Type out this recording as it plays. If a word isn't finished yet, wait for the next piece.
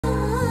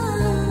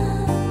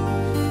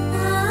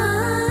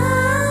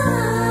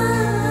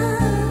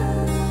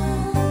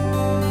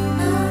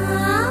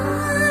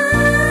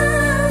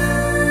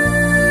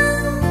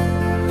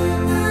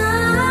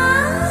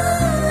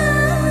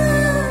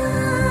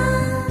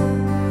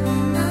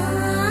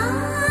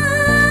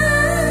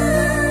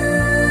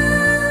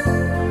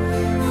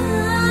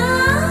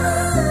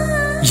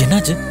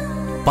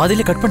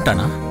பாதியில கட்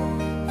பண்ணிட்டானா?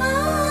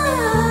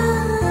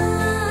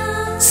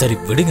 சரி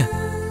விடுங்க,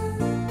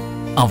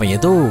 அவன்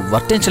ஏதோ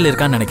ஒர்க் டென்ஷன்ல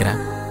இருக்கான்னு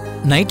நினைக்கிறேன்.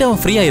 நைட்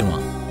அவன் ஃப்ரீ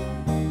ஆயிருவான்,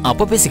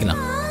 அப்ப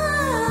பேசிக்கலாம்.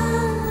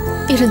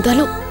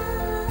 இருந்தாலும்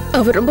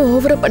அவர் ரொம்ப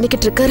ஓவரா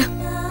பண்ணிக்கிட்டு இருக்காரு.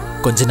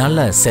 கொஞ்ச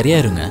நாள்ல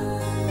சரியாயிருங்க.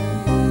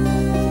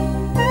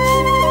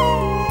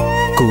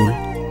 Cool,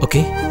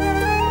 okay?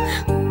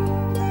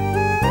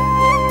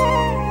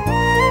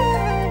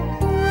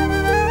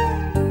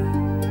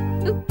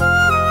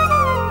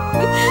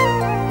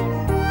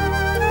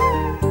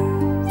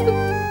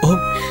 Oh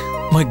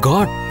my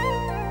God,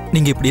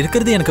 நீங்க இப்படி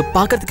இருக்கிறது எனக்கு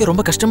பார்க்கிறதுக்கே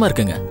ரொம்ப கஷ்டமா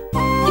இருக்குங்க.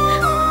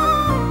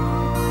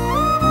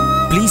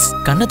 ப்ளீஸ்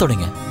கண்ணை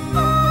தொடுங்க.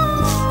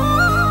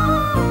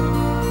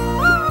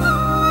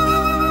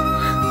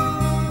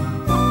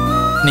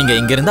 நீங்க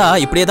இங்க இருந்தா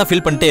இப்படியே தான்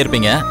ஃபீல் பண்ணிட்டே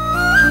இருப்பீங்க.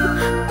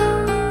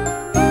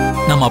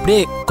 நம்ம அப்படியே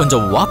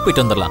கொஞ்சம் வாக்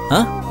போயிட்டு வந்துடலாம்.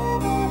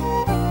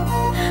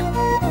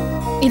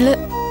 இல்ல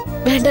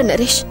வேண்டாம்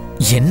நரேஷ்.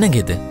 என்னங்க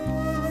இது,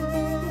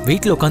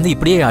 வீட்டுல உட்காந்து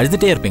இப்படியே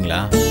அழுதுட்டே இருப்பீங்களா?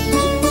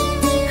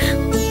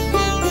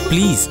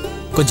 ப்ளீஸ்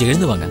கொஞ்சம்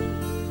எழுந்து வாங்க,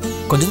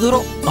 கொஞ்சம்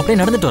தூரம் அப்படியே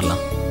நடந்துட்டு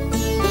வரலாம்.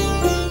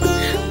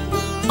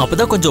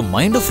 அப்பதான் கொஞ்சம்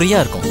மைண்டும்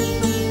ஃப்ரீயா இருக்கும்.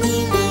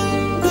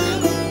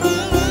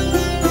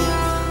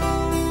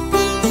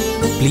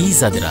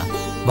 ப்ளீஸ் ஆதிரா,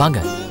 வாங்க,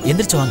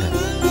 எந்திரிச்சு வாங்க.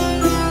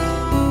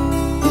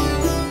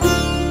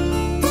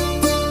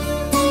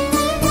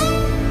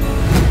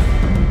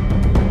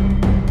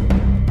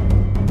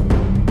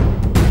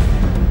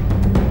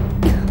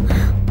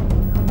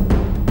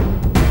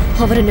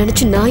 அவரை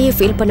நினைச்சு நான் ஏன்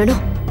ஃபீல்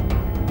பண்ணணும்?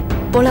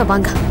 போலாம்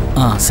வாங்க.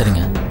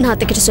 சரிங்க, நான்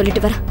அத்தைக்கிட்ட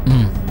சொல்லிட்டு வரேன்.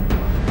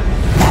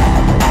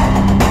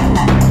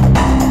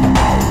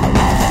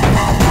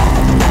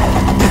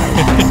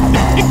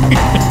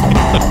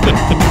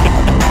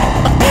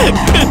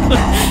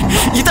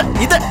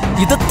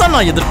 இதத்தான்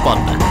நான்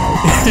எதிர்பார்த்தேன்.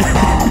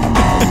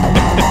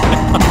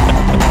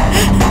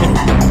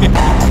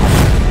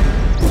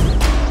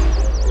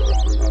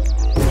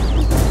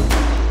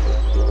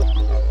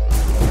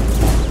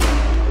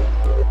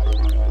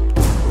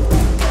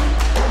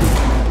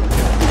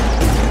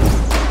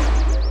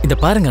 இத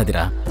பாருங்க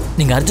ஆதிரா,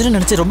 நீங்க அர்ஜுனை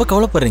நினைச்சு ரொம்ப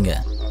கவலைப்படுறீங்க.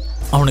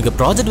 அவனுக்கு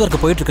ப்ராஜெக்ட்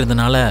ஒர்க் போயிட்டு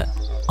இருக்கிறதுனால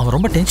அவன்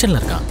ரொம்ப டென்ஷன்ல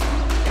இருக்கான்.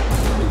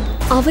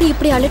 அவர்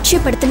இப்படி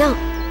அலட்சியப்படுத்தினா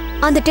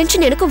அந்த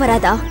டென்ஷன் எனக்கும்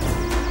வராதா?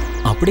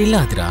 அப்படி இல்ல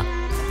ஆதிரா,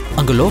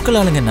 அங்க லோக்கல்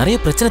ஆளுங்க நிறைய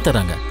பிரச்சனை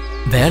தராங்க.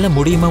 வேலை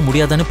முடியுமா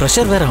முடியாதான்னு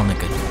ப்ரெஷர் வேற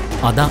அவனுக்கு.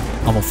 அதான்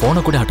அவன்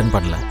போனை கூட அட்டென்ட்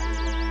பண்ணல.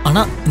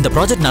 ஆனா இந்த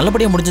ப்ராஜெக்ட்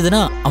நல்லபடியா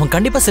முடிஞ்சதுன்னா அவன்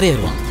கண்டிப்பா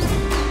சரியாயிருவான்.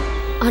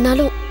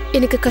 ஆனாலும்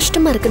எனக்கு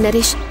கஷ்டமா இருக்கு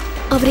நரேஷ்.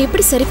 அவரை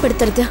எப்படி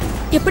சரிப்படுத்துறது,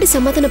 எப்படி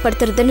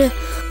சமாதானப்படுத்துறதுன்னு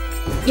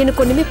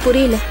எனக்கு ஒண்ணுமே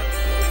புரியல.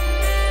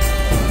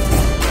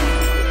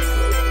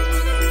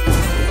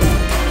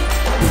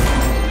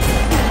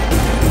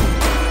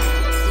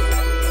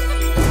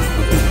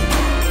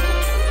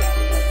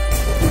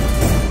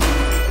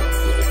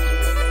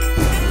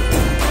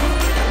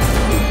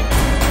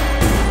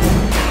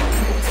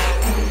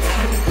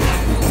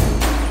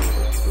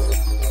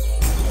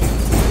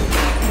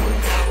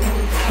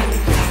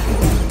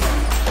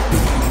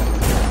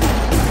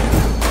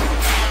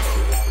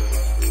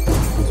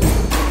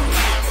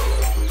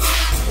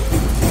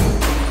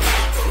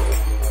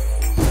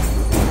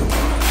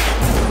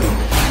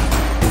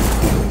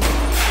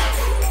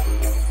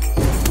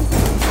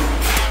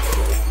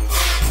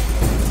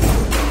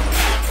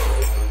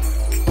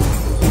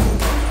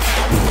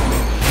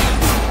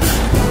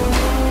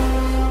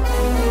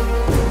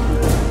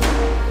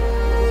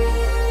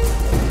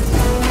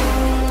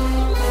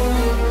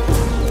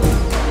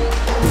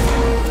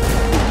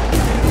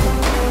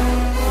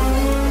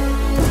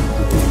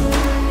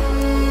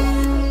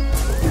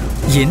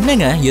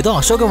 என்னங்க ஏதோ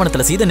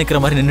அசோகவனத்துல சீதை நிக்கிற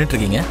மாதிரி நின்னுட்டு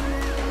இருக்கீங்க?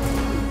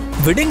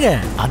 விடுங்க,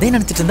 அதே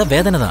நினைச்சிட்டு இருந்தா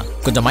வேதனை தான்.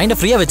 கொஞ்சம் மைண்ட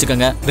ஃப்ரீயா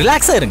வச்சுக்கோங்க,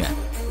 ரிலாக்ஸா இருங்க.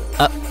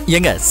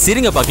 எங்க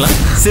சிரிங்க பார்க்கலாம்.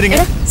 சிரிங்க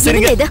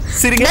சிரிங்க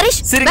சிரிங்க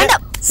சிரிங்க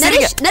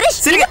நரேஷ் நரேஷ்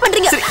என்ன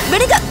பண்றீங்க?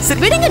 விடுங்க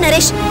விடுங்க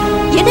நரேஷ்.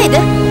 என்ன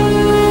இது?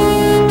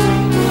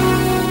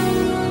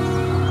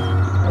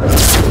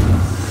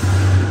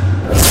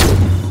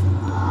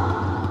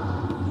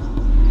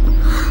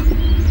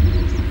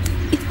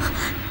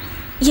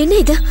 என்ன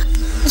இது?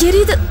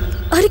 எரியுது,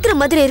 அரிக்கிற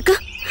மாதிரி இருக்கு.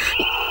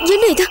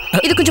 என்ன இது?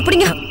 இது கொஞ்சம்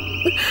பிடிங்க.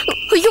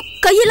 ஐயோ,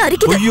 கையில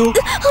அரிக்குது. ஐயோ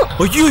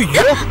ஐயோ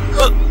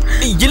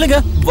இல்லங்க,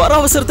 வர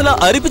அவசரத்துல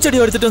அரிப்பு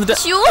செடி எடுத்துட்டு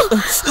வந்துட்டேன்.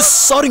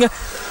 சாரிங்க,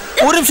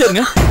 ஒரு நிமிஷம்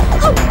இருங்க.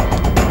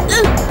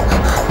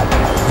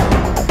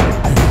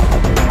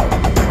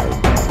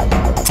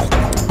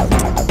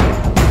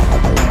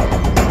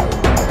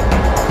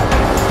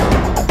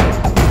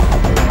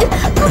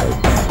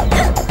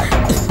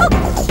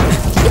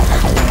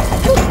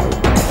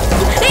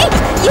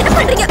 என்ன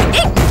பண்றீங்க?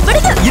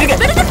 இருங்க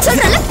விடுங்க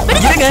சொல்றல.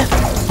 இருங்க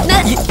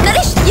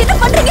நரேஷ், என்ன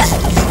பண்றீங்க?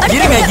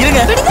 இருங்க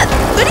இருங்க விடுங்க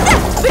விடுங்க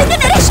விடுங்க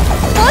நரேஷ்,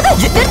 போதும்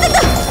நிறுத்துங்க.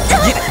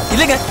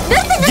 இல்லங்க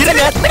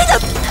இருங்க,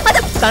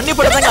 தண்ணி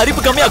படதாங்க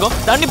அரிப்பு கம்மியாகும்.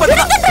 தண்ணி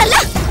படதா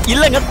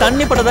இல்லங்க,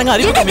 தண்ணி படதாங்க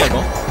அரிப்பு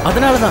கம்மியாகும்.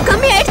 அதனாலதான்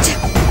கம்மி ஆயிடுச்சு.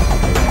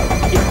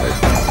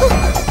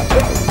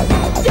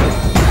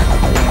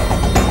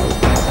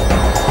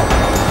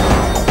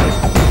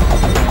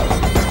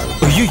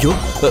 ஐயோ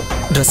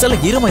ட்ரெஸ்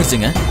எல்லாம்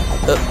ஈரமாயிருச்சுங்க.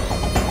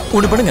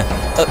 ஒண்ணு பண்ணுங்க,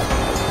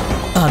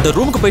 அந்த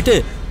ரூமுக்கு போயிட்டு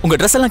உங்க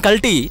ட்ரெஸ் எல்லாம்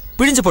கழட்டி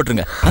பிழிஞ்சு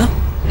போட்டுருங்க.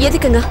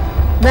 எதுக்குங்க?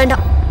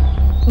 வேண்டாம்,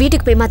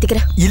 வீட்டுக்கு போய்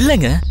மாத்திக்கிறேன்.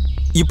 இல்லங்க,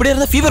 இப்படியே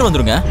இருந்தா ஃபீவர்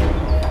வந்துருங்க.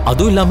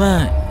 அதுவும் இல்லாம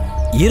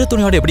ஈர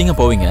துணியோட எப்படிங்க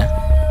போவீங்க?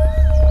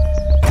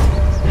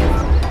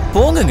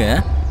 போங்கங்க,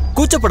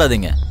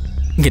 கூச்சப்படாதீங்க.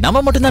 இங்க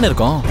நம்ம மட்டும் தானே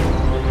இருக்கோம்,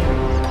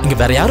 இங்க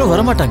வேற யாரும்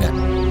வரமாட்டாங்க.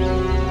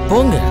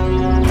 போங்க.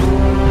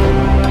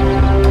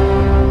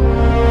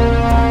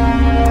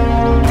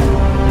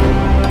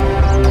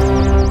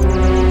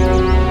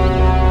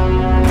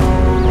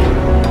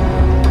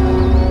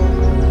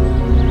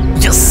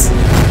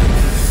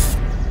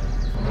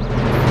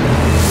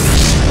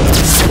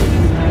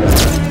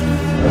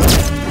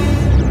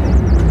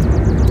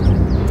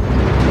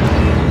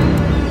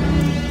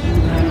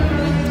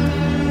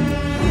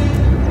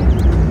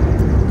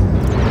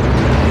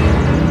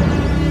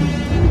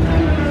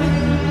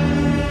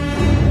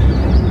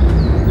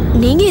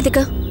 நீங்க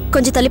எதுக்கு?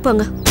 கொஞ்சம் தள்ளி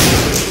போங்க,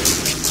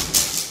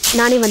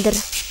 நானே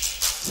வந்துடுறேன்.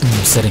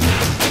 சரிங்க.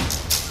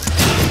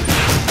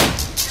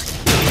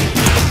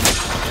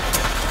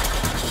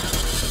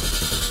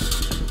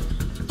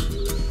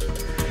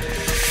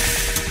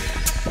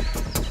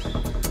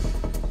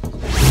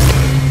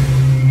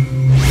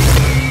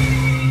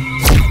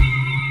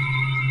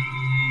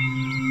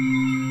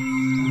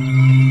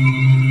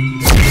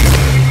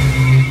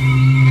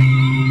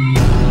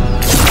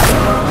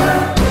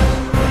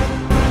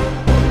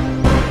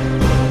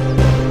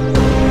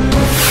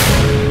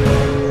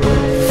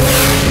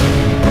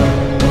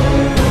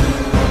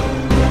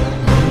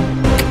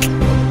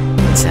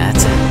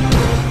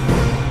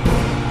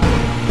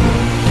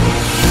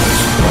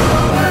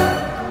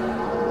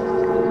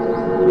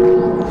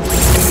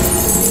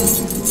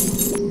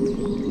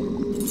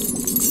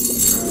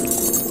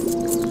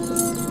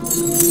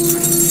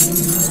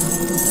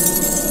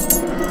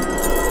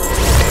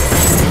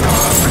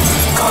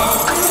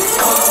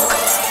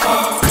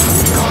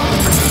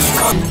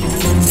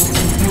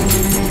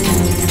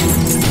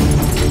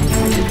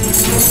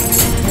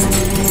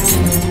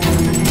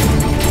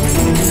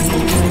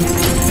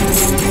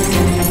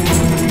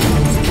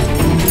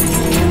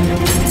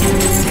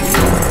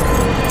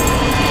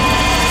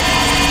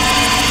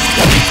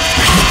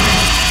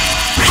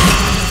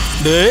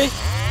 டேய்,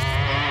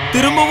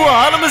 திரும்பவும்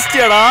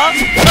ஆரம்பிச்சிட்டியாடா?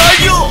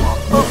 ஐயோ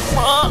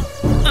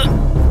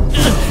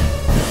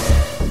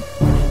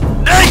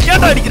டேய்,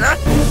 ஏன்டா அடிக்கிற?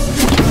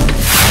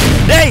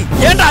 டேய்,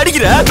 ஏன்டா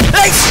அடிக்கிற?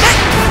 டேய்,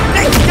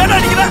 டேய், ஏன்டா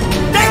அடிக்கிற?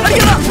 டேய்,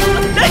 அடிக்கிறா.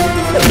 டேய்,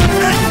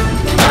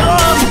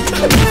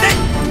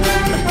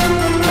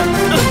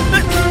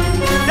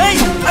 டேய்,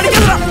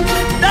 அடிக்கிறா.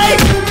 டேய்,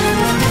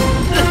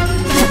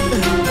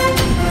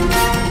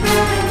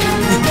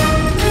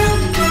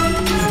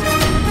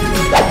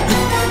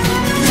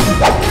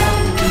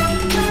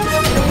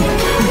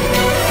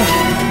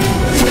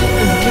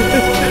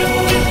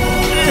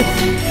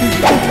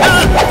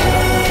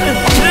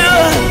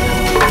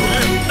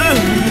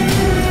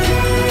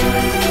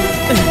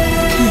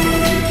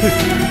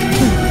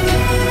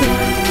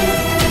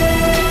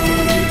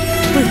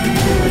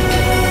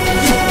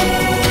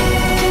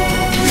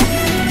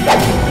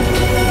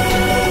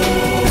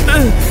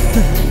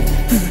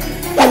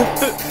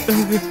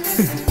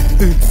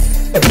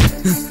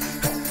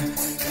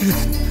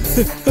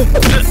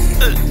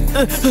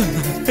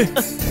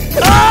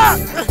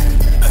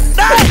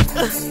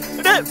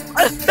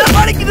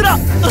 வலிக்குதுடா.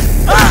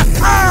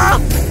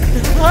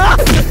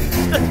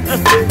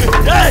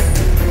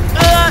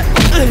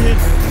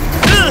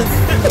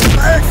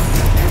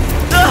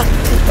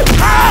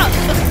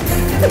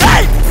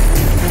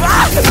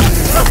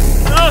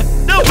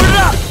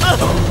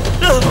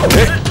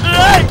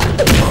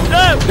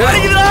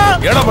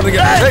 ஏடா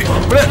பண்றீங்க?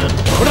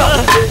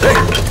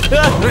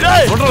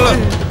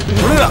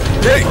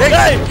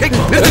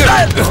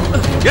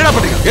 ஏடா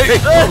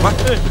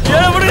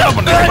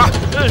பண்றீங்க?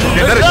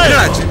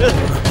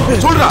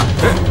 சொல்றா,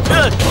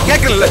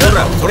 கேட்கல.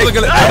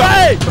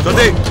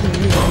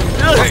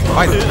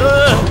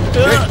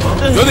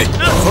 ஜோதி,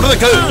 சொல்றத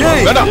கேளு.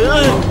 வேண்டாம்,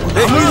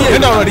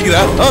 என்ன அவன் அடிக்கிற?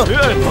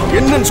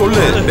 என்னன்னு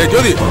சொல்லு.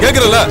 ஜோதி,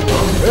 கேட்கறல?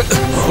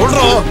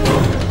 சொல்றோம்.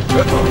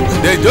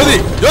 ஜோதி,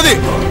 ஜோதி,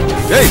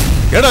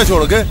 ஏடாச்சு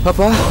உனக்கு?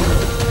 அப்பா,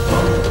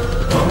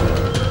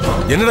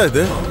 என்னடா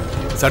இது?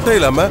 சட்டை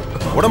இல்லாம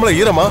உடம்புல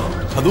ஈரமா,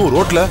 அதுவும்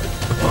ரோட்ல?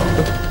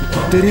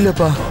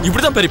 தெரியலப்பா.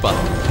 இப்படிதான் பெரியப்பா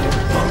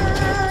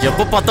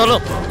எப்ப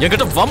பார்த்தாலும்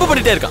என்கிட்ட வம்பு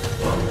பண்ணிட்டே இருக்கான்.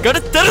 கேட்டு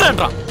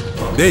தெரியலன்றான்.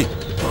 டேய்,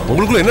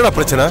 உங்களுக்குள்ள என்னடா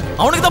பிரச்சனை?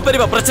 அவனுக்கு தான்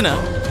பெரியப்பா பிரச்சனை.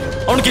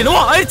 அவனுக்கு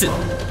என்னவோ ஆயிடுச்சு,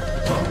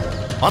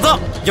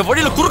 அதான் என்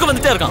வழியில குறுக்க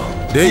வந்துட்டே இருக்கான்.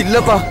 டேய்,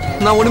 இல்லப்பா,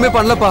 நான் ஒண்ணுமே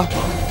பண்ணலப்பா.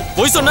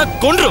 போய் சொன்னா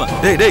கொன்றுவேன்.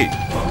 டேய்,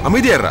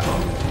 அமைதியாடுறா.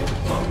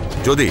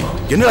 ஜோதி,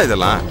 என்னடா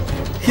இதெல்லாம்?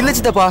 இல்ல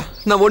சித்தப்பா,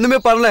 நான் ஒண்ணுமே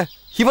பண்ணல.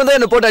 இவன் தான்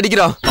என்ன போட்டு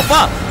அடிக்கிறான்.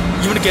 அப்பா,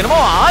 இவனுக்கு என்னமோ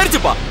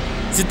ஆயிடுச்சுப்பா.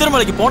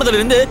 சித்தர்மலைக்கு போனதுல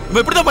இருந்து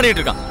இவன் இப்படிதான்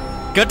பண்ணிட்டு இருக்கான்.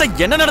 கேட்டா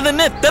என்ன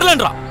நடந்ததுன்னு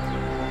தெரியலன்றான்.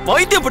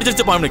 பைத்தியம்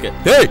பிடிச்சிருச்சுப்பா அவனுக்கு.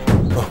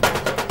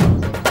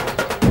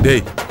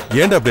 டேய்,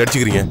 ஏன்டா அப்படி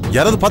அடிச்சுக்கிறீங்க?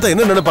 யாராவது பார்த்தா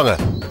என்ன நினைப்பாங்க?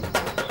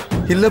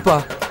 இல்லப்பா,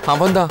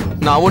 அவன் தான்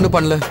நான் ஒண்ணு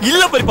பண்ணல.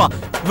 இல்ல பெரியப்பா,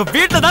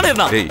 வீட்டுல தானே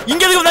இருந்தான்.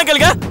 இங்க எதுக்கு வந்தா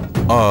கேளுங்க.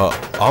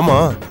 ஆமா,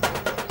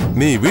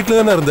 நீ வீட்டுல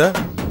தானே இருந்த,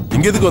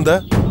 இங்க எதுக்கு வந்த?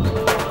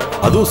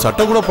 அதுவும்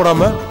சட்டை கூட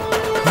போடாம.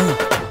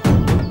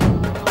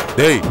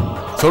 டேய்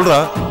சொல்றா,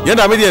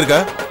 ஏன் அமைதியா இருக்க?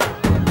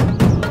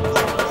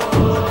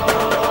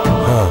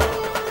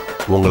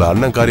 உங்களை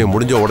அண்ணன் காரியம்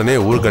முடிஞ்ச உடனே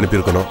ஊருக்கு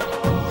அனுப்பியிருக்கணும்.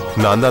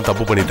 நான் தான்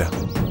தப்பு பண்ணிட்டேன்.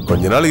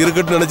 கொஞ்ச நாள்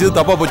இருக்கட்டும் நினைச்சது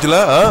தப்பா போச்சுல.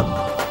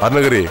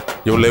 அருணகிரி,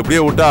 இவங்களை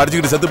எப்படியே விட்டா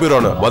அடிச்சுக்கிட்டு செத்து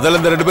போயிடுவானு. முதல்ல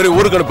இந்த 2 பேரும்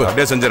ஊருக்கு அனுப்பு.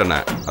 அப்படியே செஞ்சிடறேன்,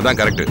 அதான்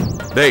கரெக்ட்.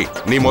 டேய்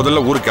நீ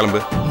முதல்ல ஊருக்கு கிளம்பு.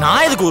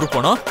 நான் எதுக்கு ஊருக்கு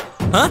போனோம்?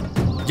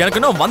 எனக்கு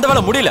இன்னும் வந்த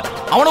வேலை முடியல.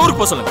 அவனை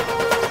ஊருக்கு போக சொல்லுங்க.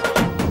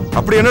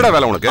 அப்படி என்னடா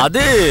வேலை உனக்கு?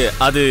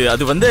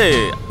 அது வந்து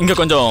இங்க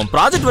கொஞ்சம்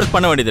ப்ராஜெக்ட் ஒர்க்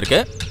பண்ண வேண்டியது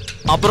இருக்கு.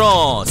 அப்புறம்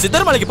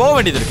சித்தர்மலைக்கு போக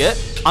வேண்டியது இருக்கு.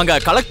 அங்க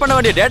கலெக்ட் பண்ண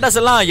வேண்டிய டேட்டாஸ்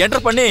எல்லாம்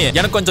என்டர் பண்ணி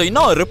எனக்கு கொஞ்சம்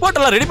இன்னும் ரிப்போர்ட்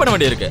எல்லாம் ரெடி பண்ண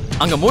வேண்டியது இருக்கு.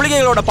 அங்க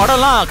மூலிகைகளோட படம்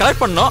எல்லாம்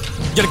கலெக்ட் பண்ணணும்.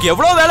 எனக்கு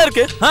எவ்வளவு வேலை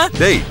இருக்கு.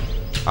 டேய்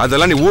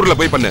அதெல்லாம் நீ ஊர்ல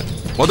போய் பண்ணு.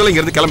 முதல்ல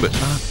இங்க இருந்து கிளம்பு.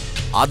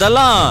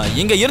 அதெல்லாம்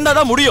இங்க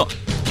இருந்தாதான் முடியும்.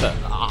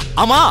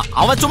 ஆமா,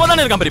 அவன் சும்மா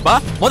தானே இருக்கான் பெரியப்பா.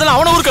 முதல்ல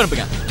அவனை ஊருக்கு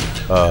அனுப்புங்க.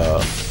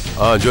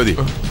 ஜோதி,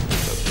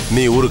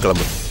 நீ ஊருக்கு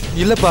கிளம்பு.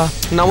 இல்லப்பா,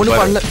 நான் ஒண்ணு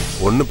பண்ணல.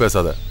 ஒன்னும்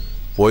பேசாத,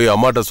 போய்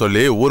அம்மாட்ட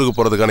சொல்லி ஊருக்கு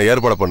போறதுக்கான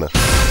ஏற்பாடு பண்ணு.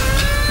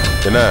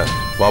 என்ன,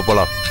 வா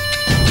போலாம்.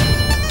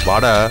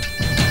 வாடா.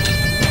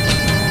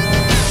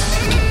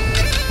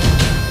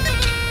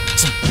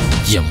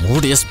 என்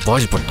மூடிய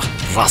ஸ்பாயில் பண்ணான்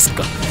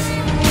ராஸ்கல்.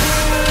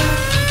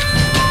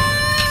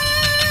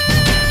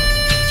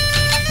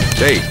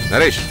 டேய்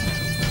நரேஷ்,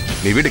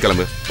 நீ வீட்டுக்கு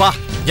கிளம்பு. பா,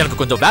 எனக்கு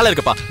கொஞ்சம் வேலை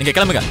இருக்குப்பா. நீங்க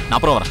கிளம்புங்க, நான்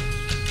அப்புறம் வரேன்.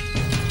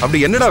 அப்படி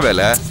என்னடா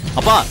வேலை?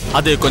 அப்பா,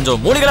 அது கொஞ்சம்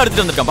மூலிகைலாம்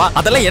எடுத்துட்டு வந்திருக்கேன்ப்பா.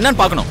 அதெல்லாம்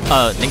என்னன்னு பார்க்கணும்.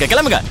 நீங்க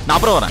கிளம்புங்க, நான்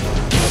அப்புறம் வரேன்.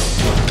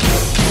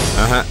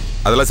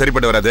 அதெல்லாம்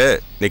சரிப்பட்டு வராது,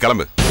 நீ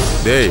கிளம்பு.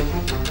 டேய்,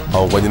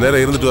 அவன் கொஞ்ச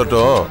நேரம் இருந்துட்டு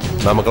வரட்டும்,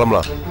 நாம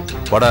கிளம்பலாம்.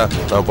 வாடா,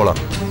 நாம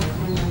போலாம்.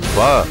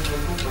 வா,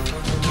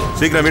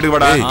 சீக்கிரம் வீட்டுக்கு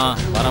வாடா.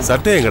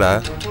 சட்டை எங்கடா?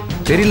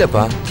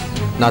 தெரியலப்பா,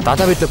 நான்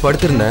தாத்தா வீட்டுல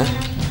படுத்திருந்தேன்.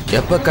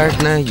 எப்ப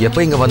கழட்டின,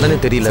 எப்ப இங்க வந்தானே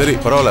தெரியல. சரி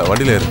பரவாயில்ல,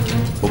 வண்டியில ஏறு,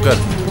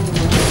 உட்கார்.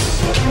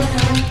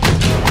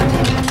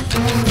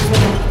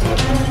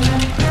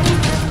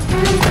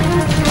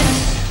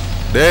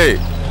 டேய்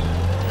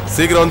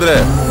சீக்கிரம் வந்துரு.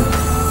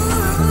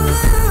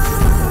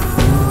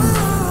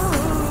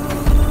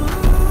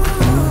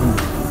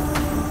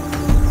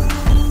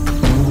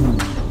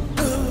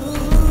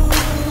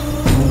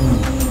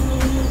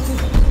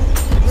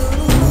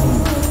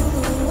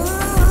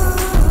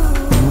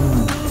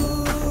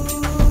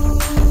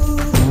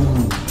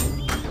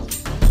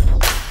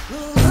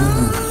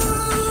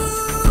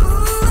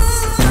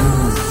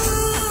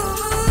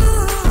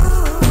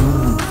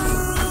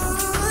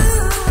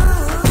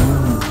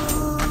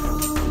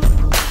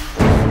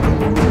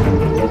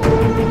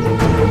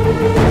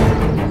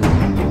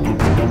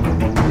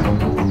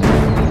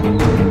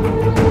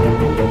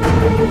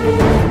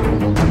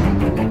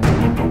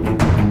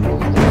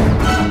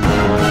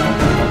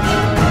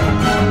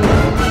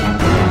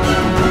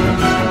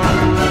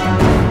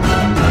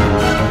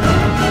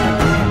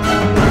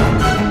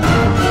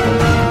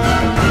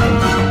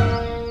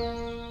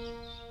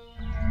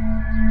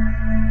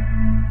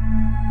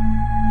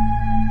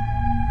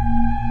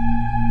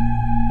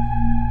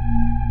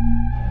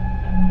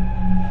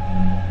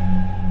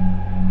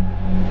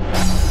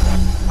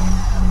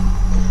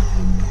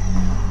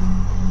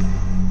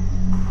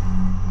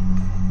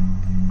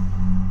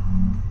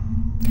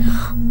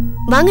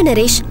 வாங்க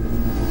நரேஷ்.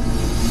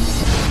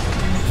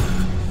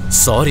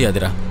 சாரி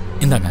ஆதிரா,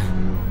 இந்தாங்க.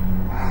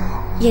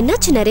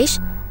 என்னாச்சு நரேஷ்?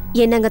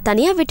 என்னங்க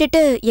தனியா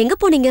விட்டுட்டு எங்க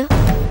போனீங்க?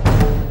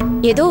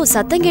 ஏதோ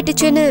சத்தம்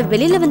கேட்டுச்சுன்னு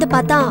வெளியில வந்து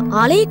பார்த்தா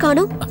ஆளையே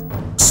காணோம்.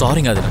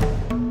 சாரிங்க ஆதிரா,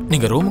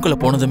 நீங்க ரூமுக்குள்ள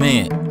போனதுமே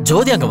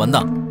ஜோதி அங்க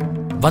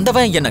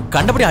வந்தவன் என்ன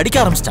கண்டபடி அடிக்க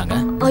ஆரம்பிச்சிட்டாங்க.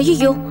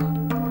 ஐயோ,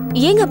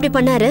 ஏங்க அப்படி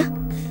பண்ணாரு?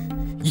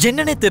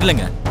 என்னன்னே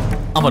தெரியலங்க.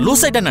 அவன்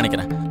லூஸ் ஆயிட்டான்னு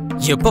நினைக்கிறேன்.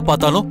 எப்ப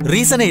பார்த்தாலும்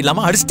ரீசனே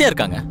இல்லாம அடிச்சிட்டே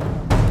இருக்காங்க.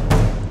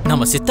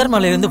 நம்ம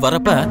சித்தர்மலையில இருந்து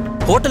வரப்ப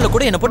ஹோட்டல்ல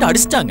கூட என்ன போட்டு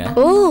அடிச்சிட்டாங்க.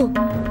 ஓ,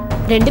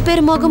 2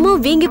 பேர்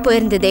முகமும் வீங்கி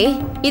போயிருந்ததே,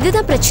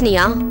 இதுதான்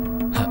பிரச்சனையா?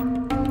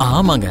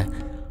 ஆமாங்க,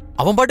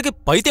 அவன் பாட்டுக்கு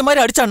பைத்திய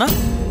மாதிரி அடிச்சானா,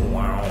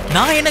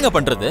 நான் என்னங்க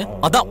பண்றது?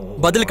 அதான்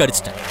பதிலுக்கு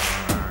அடிச்சிட்டேன்.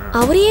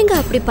 அவர் ஏங்க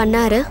அப்படி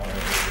பண்ணாரு?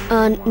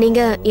 நீங்க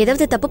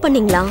ஏதாவது தப்பு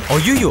பண்ணீங்களா?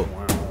 ஐயோ,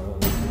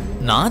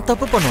 நான்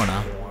தப்பு பண்ணுவேனா?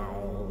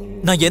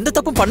 நான் எந்த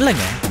தப்பும்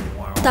பண்ணலங்க.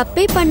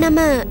 தப்பே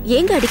பண்ணாம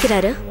ஏங்க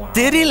அடிக்கிறாரு?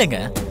 தெரியலங்க.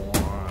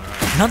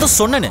 நான் தான்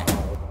சொன்னேனே,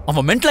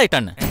 அவன் மென்டல்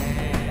ஆயிட்டான்னு.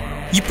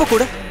 இப்ப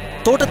கூட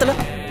தோட்டத்துல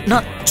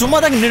நான் சும்மா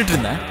தான் நின்றுட்டு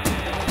இருந்தேன்.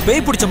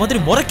 பேய் பிடிச்ச மாதிரி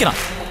முறைக்கிறான்,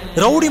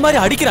 ரவுடி மாதிரி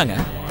அடிக்கிறாங்க.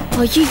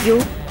 ஐயோ,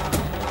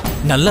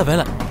 நல்ல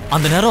வேலை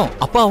அந்த நேரம்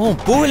அப்பாவும்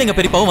பூவிலிங்க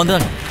பெரியப்பாவும்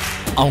வந்தாங்க.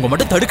 அவங்க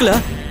மட்டும் தடுக்கல,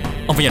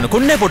 அவன் என்ன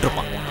கொன்னே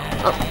போட்டிருப்பான்.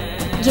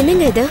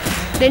 என்னங்க இது?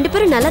 2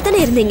 பேரும் நல்லா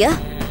தானே இருந்தீங்க,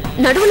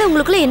 நடுவுல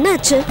உங்களுக்குள்ள என்ன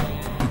ஆச்சு?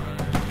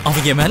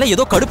 அவங்க என் மேல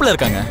ஏதோ கடுப்புல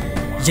இருக்காங்க,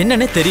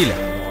 என்னன்னே தெரியல.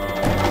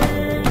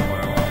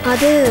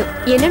 அது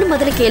என்னன்னு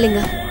முதல்ல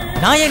கேளுங்க.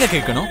 நான் ஏங்க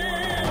கேட்கணும்?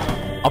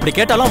 அப்படி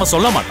கேட்டாலும் அவன்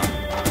சொல்ல மாட்டான்.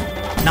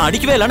 நான்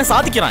அடிக்கவே இல்லைன்னு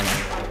சாதிக்கிறாங்க,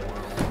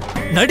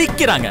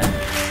 நடிக்கிறாங்க.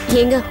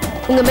 ஏங்க,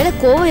 உங்க மேல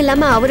கோவம்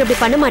இல்லாம அவர் அப்படி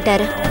பண்ண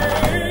மாட்டாரு.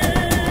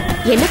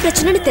 என்ன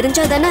பிரச்சனைன்னு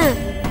தெரிஞ்சாதானே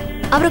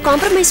அவரை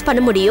காம்ப்ரமைஸ்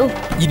பண்ண முடியும்?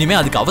 இனிமே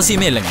அதுக்கு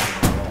அவசியமே இல்லைங்க.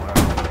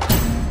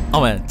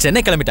 அவன்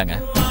சென்னை கிளம்பிட்டாங்க.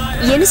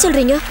 என்ன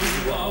சொல்றீங்க?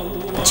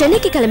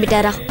 சென்னைக்கு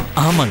கிளம்பிட்டாரா?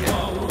 ஆமாங்க.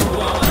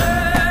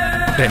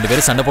 2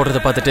 பேரும் சண்டை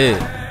போடுறத பார்த்துட்டு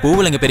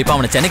பூவுலங்க பெரியப்பா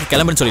அவனை சென்னைக்கு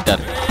கிளம்புன்னு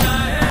சொல்லிட்டாரு.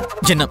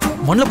 என்ன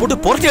மண்ணில் போட்டு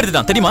புரட்டி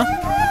எடுத்துட்டான் தெரியுமா?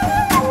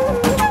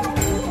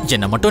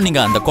 என்ன மட்டும் நீங்க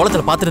அந்த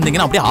கோலத்துல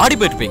பார்த்துருந்தீங்கன்னா அப்படியே ஆடி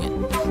போயிருப்பீங்க.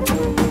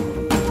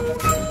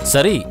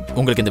 சரி,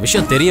 உங்களுக்கு இந்த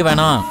விஷயம் தெரிய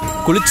வேணாம்,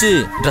 குளிச்சு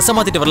ட்ரெஸ்ஸை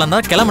மாத்திட்டு வரலாம்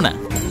தான் கிளம்புனேன்.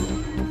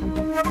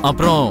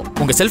 அப்புறம்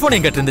உங்க செல்போன்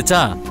எங்கிட்ட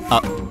இருந்துச்சா,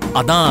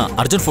 அதான்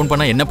அர்ஜுன் ஃபோன்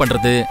பண்ணா என்ன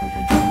பண்றது,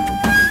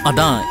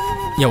 அதான்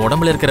என்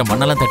உடம்புல இருக்கிற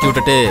மண்ணெல்லாம் தட்டி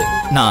விட்டுட்டு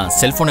நான்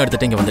செல்போனை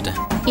எடுத்துட்டு இங்க வந்துட்டேன்.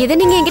 இதை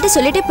நீங்க என்கிட்ட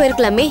சொல்லிட்டே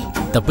போயிருக்கலாமே.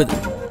 தப்பு.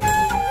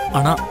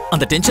 ஆனா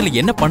அந்த டென்ஷன்ல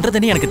என்ன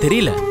பண்றதுன்னு எனக்கு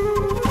தெரியல.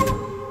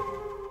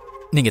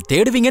 நீங்க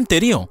தேடுவீங்கன்னு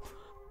தெரியும்,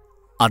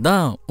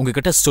 அதான்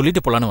உங்ககிட்ட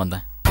சொல்லிட்டு போலான்னு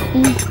வந்தேன்.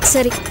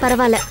 சரி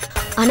பரவாயில்ல.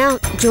 ஆனா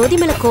ஜோதி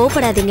மேல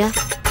கோவப்படாதீங்க.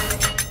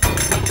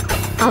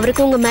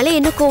 அவருக்கு உங்க மேல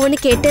என்ன கோவம்னு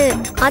கேட்டு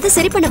அதை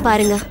சரி பண்ண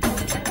பாருங்க.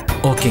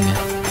 ஓகேங்க,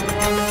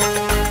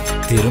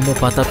 திரும்ப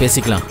பார்த்தா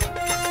பேசிக்கலாம்.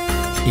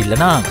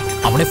 இல்லனா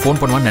அவனே ஃபோன்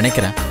பண்ணுவான்னு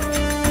நினைக்கிறேன்.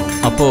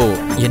 அப்போ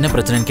என்ன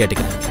பிரச்சனைன்னு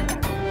கேட்டுக்கிறேன்.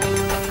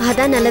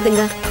 அதான்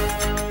நல்லதுங்க.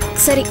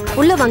 சரி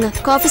உள்ள வாங்க,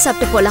 காஃபி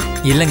சாப்பிட்டு போலாம்.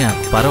 இல்லைங்க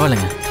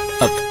பரவாயில்லைங்க.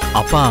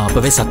 அப்பா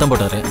அப்பவே சத்தம்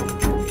போட்டாரு.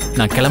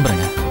 நான்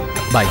கிளம்புறேங்க.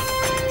 பாய்.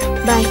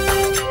 பாய்.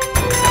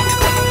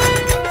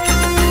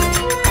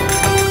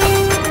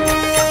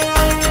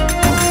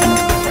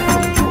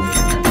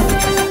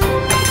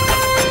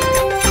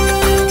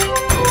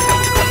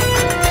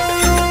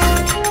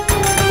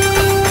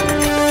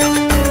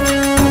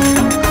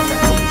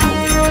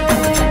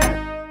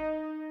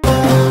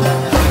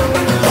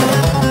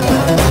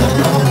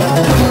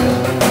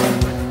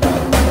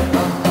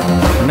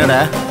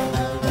 என்னடா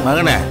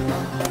மகனே,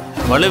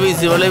 வலை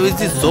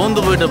வீசி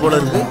சோர்ந்து போயிட்ட போல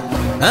இருக்கு.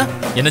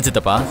 என்ன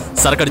சித்தப்பா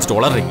சரக்கு அடிச்சுட்டு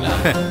உளறீங்களா?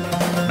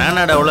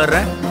 நானாடா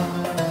உளறேன்?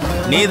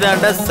 நீ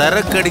தாண்டா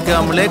சரக்கு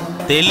அடிக்காமலே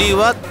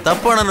தெளிவா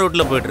தப்பான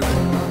ரூட்ல போயிட்டு இருக்க.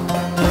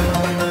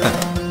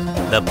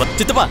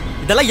 சித்தப்பா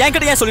இதெல்லாம் என்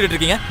கிட்ட ஏன் சொல்லிட்டு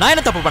இருக்கீங்க? நான்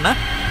என்ன தப்பு பண்ண?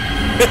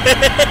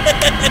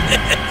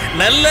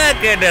 நல்லா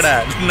கேட்டடா,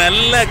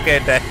 நல்லா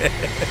கேட்ட.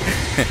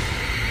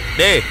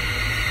 டேய்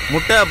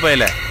முட்டா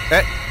பையல,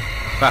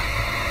 வா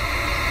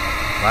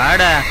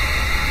வாடா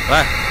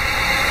வா.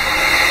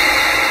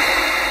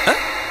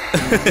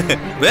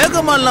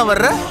 வேகமாலாம்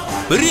வர்ற,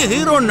 பெரிய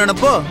ஹீரோன்னு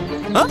நினைப்போ.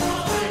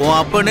 உன்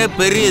அப்பனே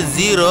பெரிய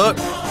ஜீரோ,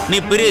 நீ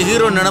பெரிய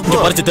ஹீரோன்னு நினைப்போ.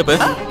 சித்தப்பு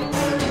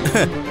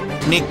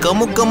நீ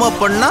கமுக்கமா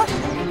பண்ணா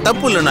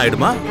தப்பு இல்லைன்னு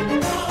ஆயிடுமா?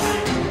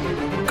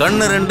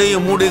 கண்ணு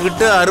ரெண்டையும்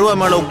மூடிக்கிட்டு அருவா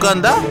மேல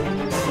உட்கார்ந்தா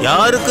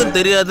யாருக்கும்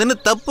தெரியாதுன்னு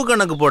தப்பு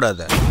கணக்கு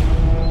போடாத.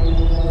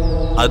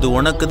 அது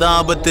உனக்கு தான்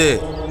ஆபத்து,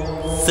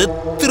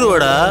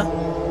 செத்துருவடா.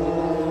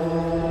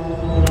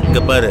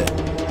 இங்க பாரு,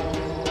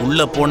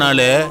 உள்ள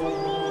போனாலே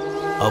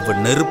அவ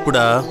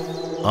நெருப்புடா.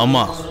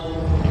 ஆமா,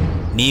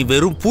 நீ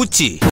வெறும் பூச்சி.